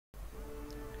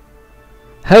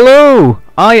Hello,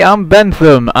 I am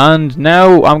Bentham, and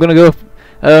now I'm gonna go.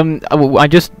 I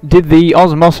just did the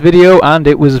Osmos video, and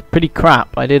it was pretty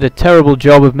crap. I did a terrible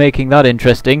job of making that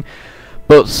interesting.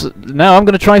 But now I'm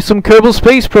gonna try some Kerbal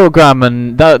Space Program,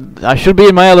 and that I should be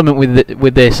in my element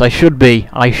with this. I should be.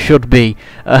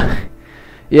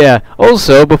 Yeah.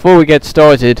 Also, before we get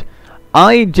started,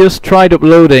 I just tried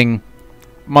uploading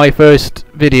my first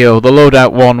video, the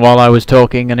loadout one, while I was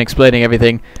talking and explaining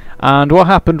everything. And what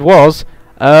happened was,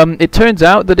 it turns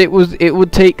out that it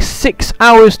would take 6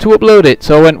 hours to upload it.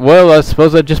 So I went, well, I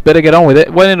suppose I'd just better get on with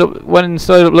it. Went and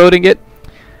started uploading it,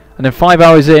 and then 5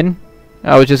 hours in,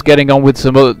 I was just getting on with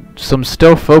some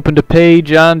stuff. Opened a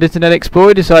page, and Internet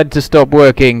Explorer decided to stop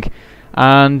working,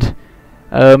 and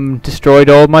destroyed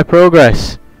all my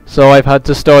progress. So I've had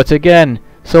to start again.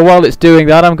 So while it's doing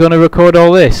that, I'm going to record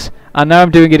all this. And now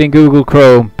I'm doing it in Google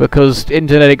Chrome, because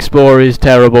Internet Explorer is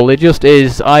terrible. It just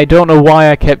is. I don't know why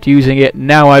I kept using it.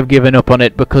 Now I've given up on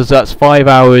it, because that's 5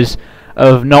 hours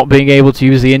of not being able to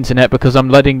use the internet, because I'm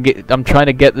trying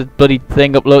to get the bloody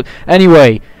thing uploaded.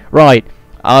 Anyway, right.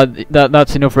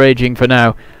 That's enough raging for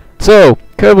now. So,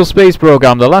 Kerbal Space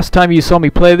Program. The last time you saw me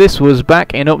play this was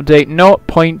back in update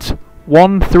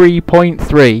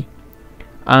 0.13.3.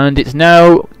 And it's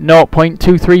now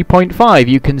 0.23.5.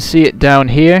 You can see it down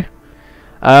here.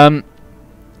 And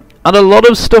a lot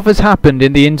of stuff has happened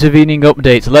in the intervening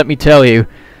updates, let me tell you.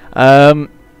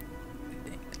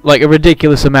 Like a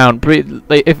ridiculous amount.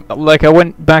 Like I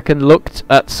went back and looked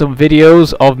at some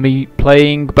videos of me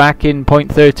playing back in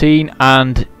 0.13,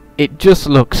 and it just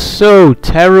looks so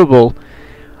terrible.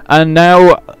 And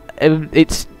now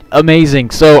it's amazing.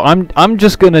 So I'm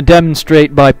just going to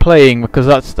demonstrate by playing, because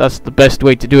that's the best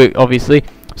way to do it, obviously.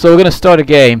 So we're going to start a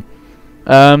game.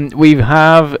 I'm going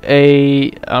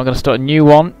to start a new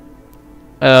one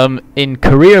in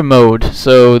career mode.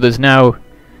 So there's now a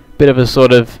bit of a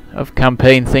sort of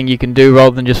campaign thing you can do,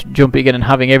 rather than just jumping in and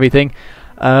having everything.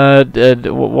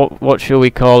 What shall we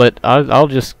call it? I'll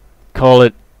just call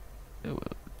it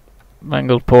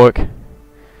Mangledpork.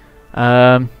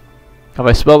 Have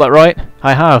I spelled that right?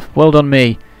 I have. Well done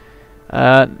me.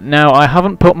 Now I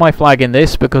haven't put my flag in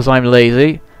this because I'm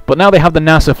lazy. But now they have the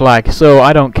NASA flag, so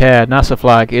I don't care. NASA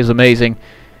flag is amazing.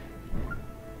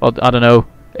 Well, I don't know.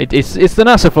 It's the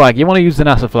NASA flag. You want to use the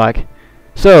NASA flag.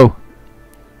 So,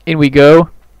 in we go.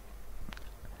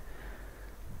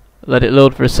 Let it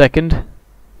load for a second.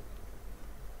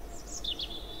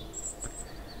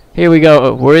 Here we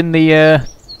go. We're in the.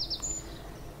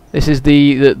 This is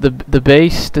the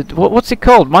base. What's it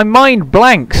called? My mind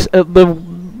blanks at the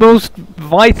most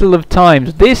vital of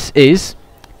times. This is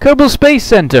Kerbal Space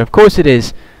Center, of course it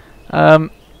is. There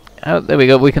we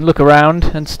go. We can look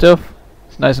around and stuff.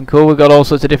 It's nice and cool. We've got all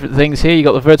sorts of different things here. You've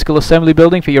got the vertical assembly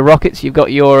building for your rockets. You've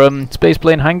got your space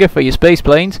plane hangar for your space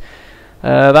planes.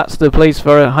 That's the place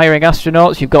for hiring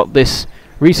astronauts. You've got this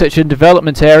research and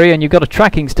development area, and you've got a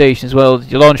tracking station as well.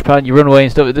 Your launch pad, your runway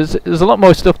and stuff. There's a lot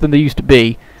more stuff than there used to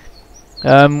be.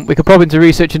 We could pop into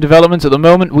research and development. At the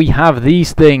moment, we have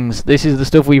these things. This is the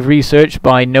stuff we've researched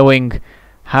by knowing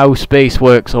how space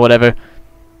works or whatever,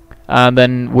 and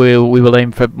then we will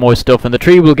aim for more stuff, and the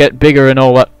tree will get bigger and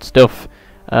all that stuff.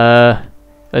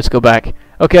 Let's go back.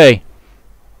 Okay,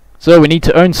 so we need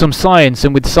to earn some science,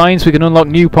 and with science we can unlock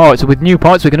new parts, and with new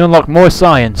parts we can unlock more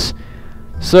science.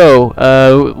 So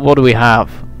what do we have?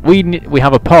 We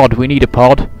have a pod. We need a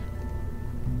pod,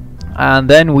 and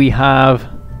then we have,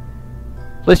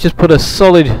 let's just put a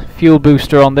solid fuel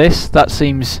booster on this. That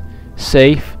seems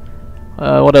safe.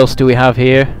 What else do we have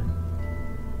here?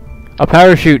 A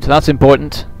parachute, that's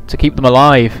important to keep them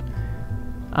alive.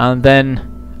 And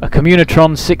then a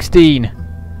Communitron 16.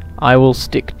 I will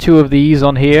stick 2 of these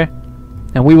on here,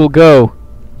 and we will go.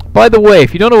 By the way,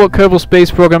 if you don't know what Kerbal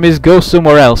Space Program is, go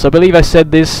somewhere else. I believe I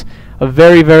said this a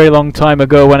very, very long time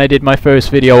ago when I did my first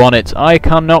video on it. I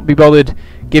cannot be bothered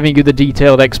giving you the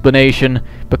detailed explanation,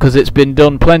 because it's been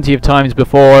done plenty of times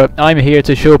before. I'm here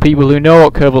to show people who know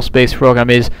what Kerbal Space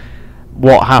Program is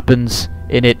what happens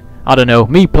in it. I don't know.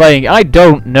 Me playing, I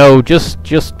don't know. Just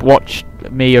watch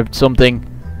me or something.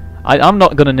 I'm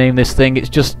not gonna name this thing. It's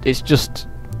just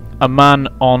a man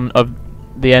on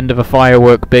the end of a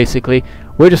firework, basically.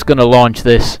 We're just gonna launch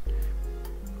this.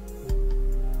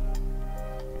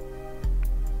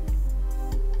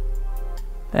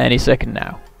 Any second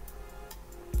now.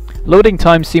 Loading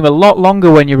times seem a lot longer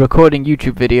when you're recording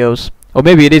YouTube videos. Or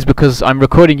maybe it is because I'm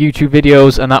recording YouTube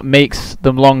videos and that makes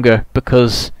them longer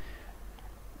because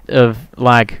of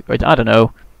lag. Or I don't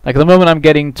know. Like at the moment I'm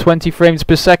getting 20 frames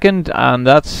per second, and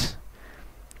that's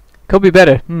could be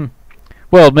better.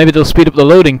 Well, maybe they'll speed up the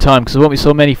loading time because there won't be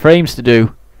so many frames to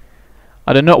do.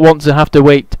 I do not want to have to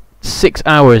wait 6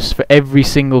 hours for every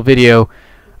single video.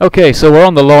 Okay, so we're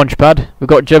on the launch pad. We've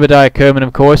got Jebediah Kerman,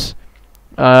 of course.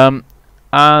 And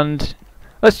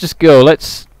let's just go.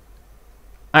 Let's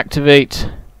activate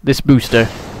this booster.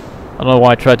 I don't know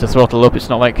why I tried to throttle up. It's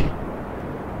not like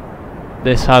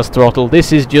this has throttle.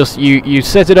 This is just you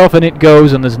set it off and it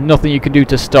goes, and there's nothing you can do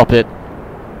to stop it.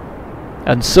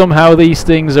 And somehow these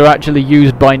things are actually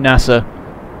used by NASA.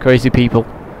 Crazy people.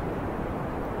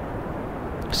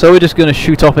 So we're just going to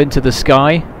shoot off into the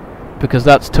sky, because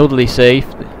that's totally safe.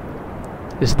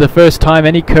 This is the first time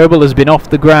any Kerbal has been off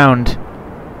the ground,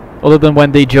 other than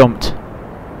when they jumped.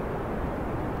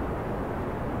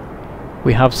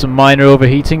 We have some minor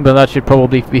overheating, but that should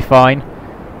probably be fine.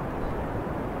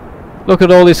 Look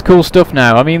at all this cool stuff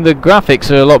now. I mean, the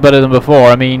graphics are a lot better than before.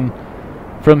 I mean,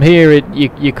 from here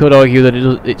you could argue that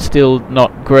it's still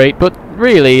not great, but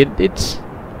really it's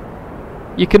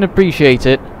you can appreciate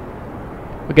it.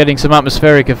 We're getting some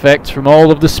atmospheric effects from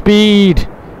all of the speed.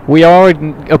 We are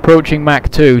approaching Mach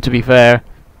 2, to be fair.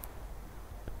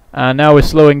 And now we're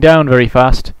slowing down very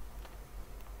fast.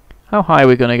 How high are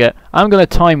we going to get? I'm going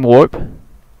to time warp,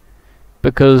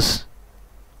 because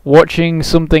watching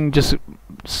something just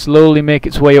slowly make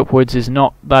its way upwards is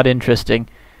not that interesting.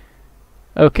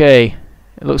 Okay,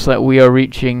 it looks like we are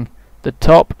reaching the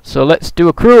top, so let's do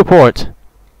a crew report.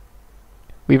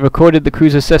 We've recorded the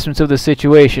crew's assessment of the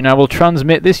situation. I will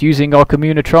transmit this using our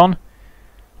Communitron.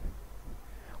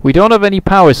 We don't have any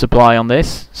power supply on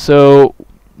this, so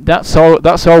that's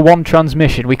our one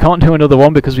transmission. We can't do another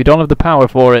one because we don't have the power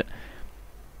for it.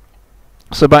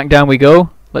 So back down we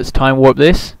go. Let's time warp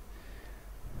this.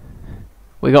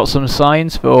 We got some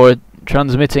signs for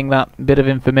transmitting that bit of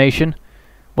information,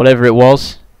 whatever it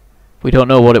was. We don't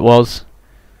know what it was.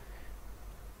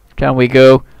 Down we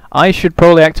go. I should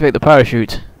probably activate the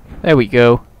parachute. There we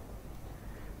go.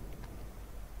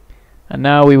 And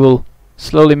now we will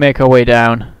slowly make our way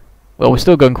down. Well, we're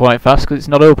still going quite fast because it's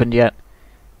not opened yet.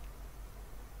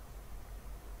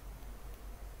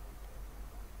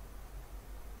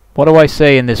 What do I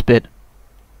say in this bit?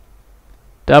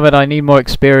 Damn it, I need more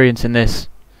experience in this.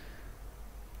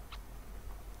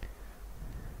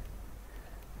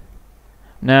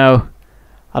 Now,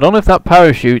 I don't know if that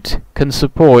parachute can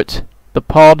support the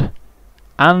pod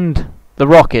and the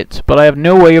rocket, but I have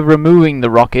no way of removing the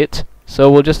rocket, so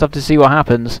we'll just have to see what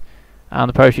happens. And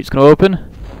the parachute's going to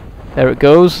open. There it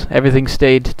goes. Everything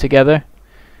stayed together.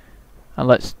 And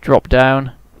let's drop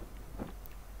down.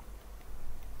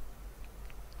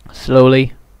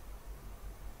 Slowly.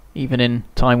 Even in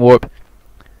time warp.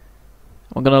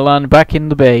 We're going to land back in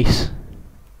the base.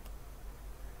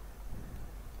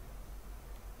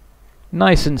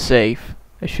 Nice and safe,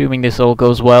 assuming this all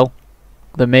goes well.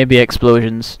 There may be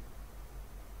explosions.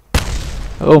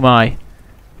 Oh my.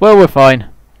 Well, we're fine.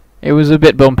 It was a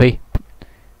bit bumpy.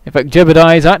 In fact,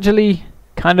 Jebediah is actually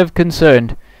kind of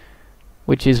concerned,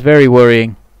 which is very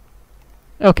worrying.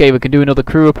 Okay, we can do another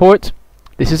crew report.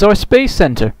 This is our space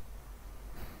center.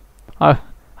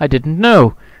 I didn't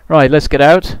know. Right, let's get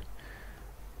out.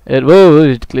 Whoa,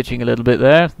 it's glitching a little bit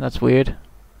there. That's weird.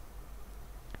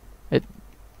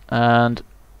 And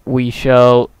we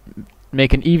shall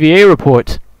make an EVA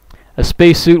report. A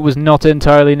spacesuit was not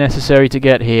entirely necessary to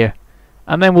get here.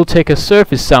 And then we'll take a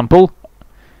surface sample.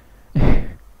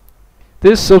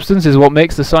 This substance is what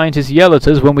makes the scientists yell at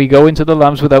us when we go into the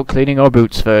labs without cleaning our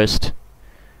boots first.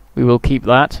 We will keep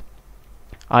that.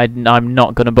 I'm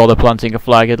not going to bother planting a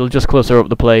flag. It'll just clutter up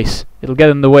the place. It'll get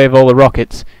in the way of all the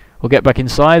rockets. We'll get back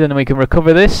inside and then we can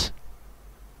recover this.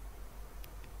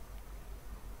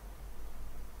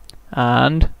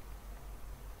 And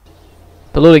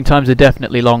the loading times are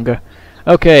definitely longer.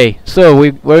 Okay, so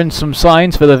we're in some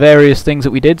signs for the various things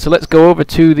that we did. So let's go over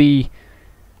to the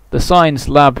science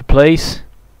lab place,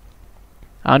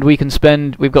 and we can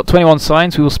spend. We've got 21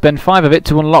 signs. We will spend 5 of it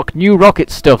to unlock new rocket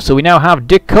stuff. So we now have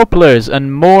decouplers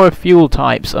and more fuel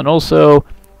types, and also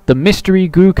the mystery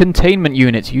goo containment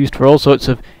units used for all sorts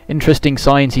of interesting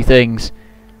sciencey things.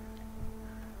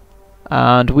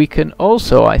 And we can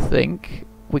also, I think.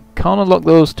 We can't unlock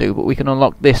those two, but we can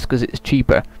unlock this because it's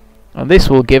cheaper. And this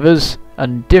will give us a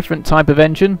different type of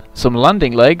engine, some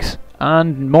landing legs,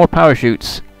 and more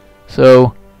parachutes.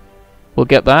 So, we'll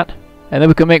get that. And then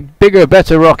we can make bigger,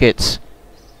 better rockets.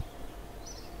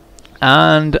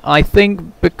 And I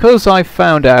think because I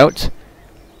found out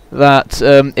that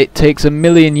it takes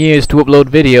 1,000,000 years to upload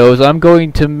videos, I'm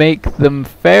going to make them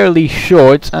fairly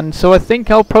short. And so I think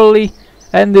I'll probably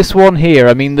end this one here.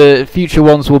 I mean, the future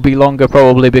ones will be longer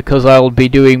probably because I'll be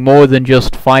doing more than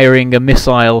just firing a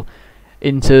missile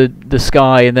into the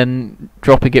sky and then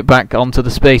dropping it back onto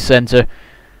the space center.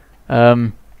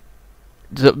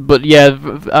 But yeah,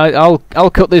 I'll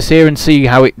cut this here and see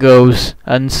how it goes,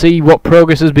 and see what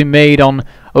progress has been made on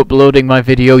uploading my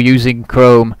video using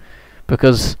Chrome,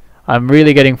 because I'm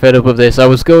really getting fed up of this. I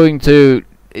was going to,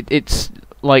 it's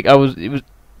like I was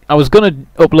gonna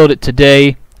upload it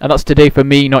today, and that's today for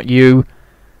me, not you,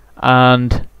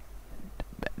 and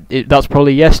that's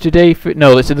probably yesterday for,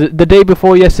 no, it's the day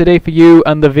before yesterday for you,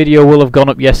 and the video will have gone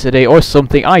up yesterday or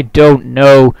something. I don't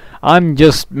know. I'm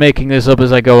just making this up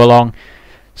as I go along.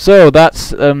 So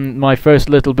that's my first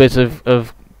little bit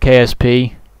of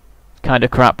KSP. Kind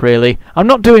of crap, really. I'm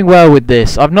not doing well with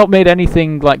this. I've not made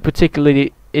anything like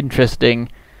particularly interesting,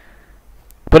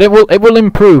 but it will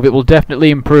improve. It will definitely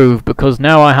improve, because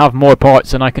now I have more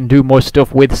parts and I can do more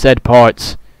stuff with said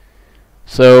parts.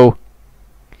 So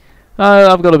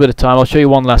I've got a bit of time. I'll show you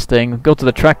one last thing. Go to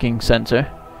the tracking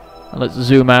center and let's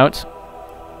zoom out.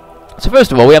 So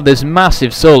first of all, we have this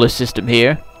massive solar system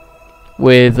here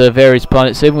with various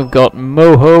planets in. We've got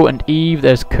Moho and Eve.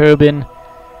 There's Kerbin.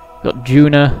 We've got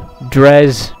Juna,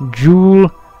 Drez,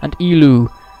 Jool, and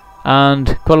Elu.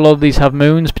 And quite a lot of these have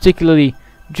moons. Particularly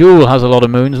Jool has a lot of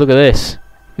moons. Look at this.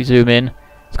 If we zoom in,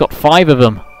 it's got 5 of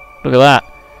them. Look at that.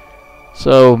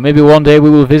 So maybe one day we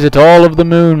will visit all of the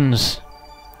moons.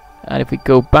 And if we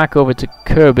go back over to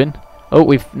Kerbin, oh,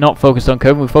 we've not focused on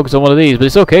Kerbin, we've focused on one of these, but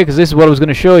it's okay, because this is what I was going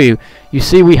to show you. You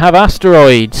see, we have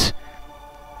asteroids.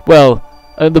 Well,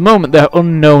 at the moment they're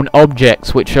unknown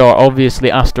objects, which are obviously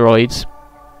asteroids.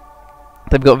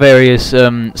 They've got various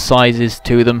sizes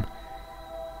to them,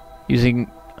 using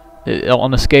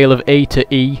on a scale of A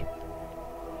to E.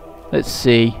 Let's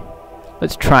see.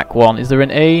 Let's track one. Is there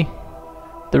an A?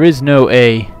 There is no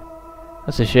A.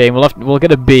 That's a shame. We'll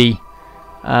get a B.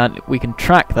 And we can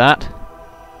track that.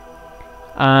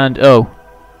 And oh,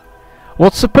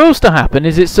 what's supposed to happen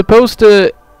is it's supposed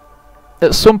to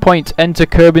at some point enter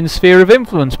Kerbin's sphere of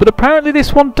influence, but apparently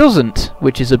this one doesn't,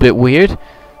 which is a bit weird.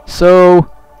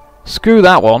 So screw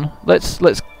that one. Let's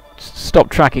stop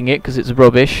tracking it because it's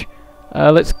rubbish.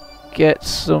 Let's get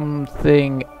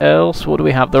something else. What do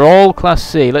we have? They're all Class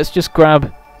C. Let's just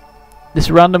grab this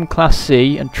random Class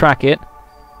C and track it.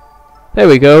 There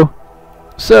we go.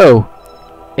 So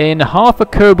in half a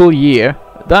Kerbal year,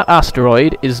 that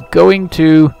asteroid is going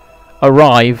to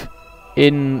arrive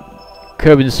in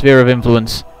Kerbin's sphere of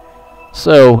influence.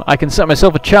 So I can set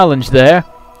myself a challenge there.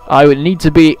 I would need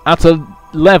to be at a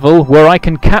level where I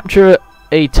can capture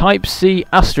a Type C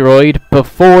asteroid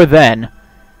before then.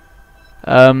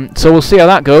 So we'll see how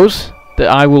that goes.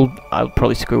 I'll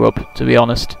probably screw up, to be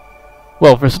honest.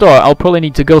 Well, for a start, I'll probably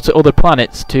need to go to other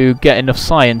planets to get enough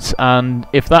science, and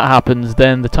if that happens,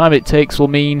 then the time it takes will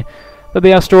mean that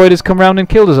the asteroid has come round and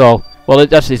killed us all. Well,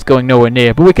 it actually is going nowhere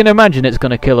near, but we can imagine it's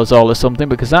going to kill us all or something,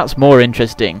 because that's more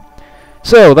interesting.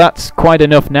 So, that's quite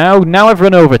enough now. Now I've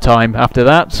run over time after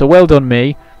that, so well done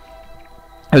me.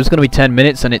 It was going to be 10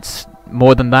 minutes, and it's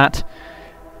more than that.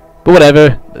 But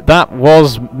whatever, that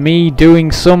was me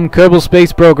doing some Kerbal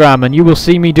Space Program, and you will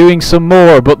see me doing some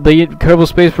more, but the Kerbal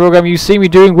Space Program you see me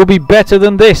doing will be better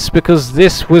than this, because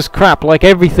this was crap. Like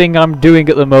everything I'm doing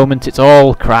at the moment, it's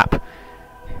all crap.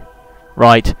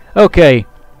 Right, okay.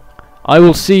 I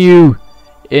will see you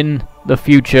in the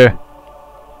future.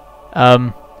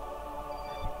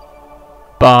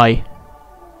 Bye.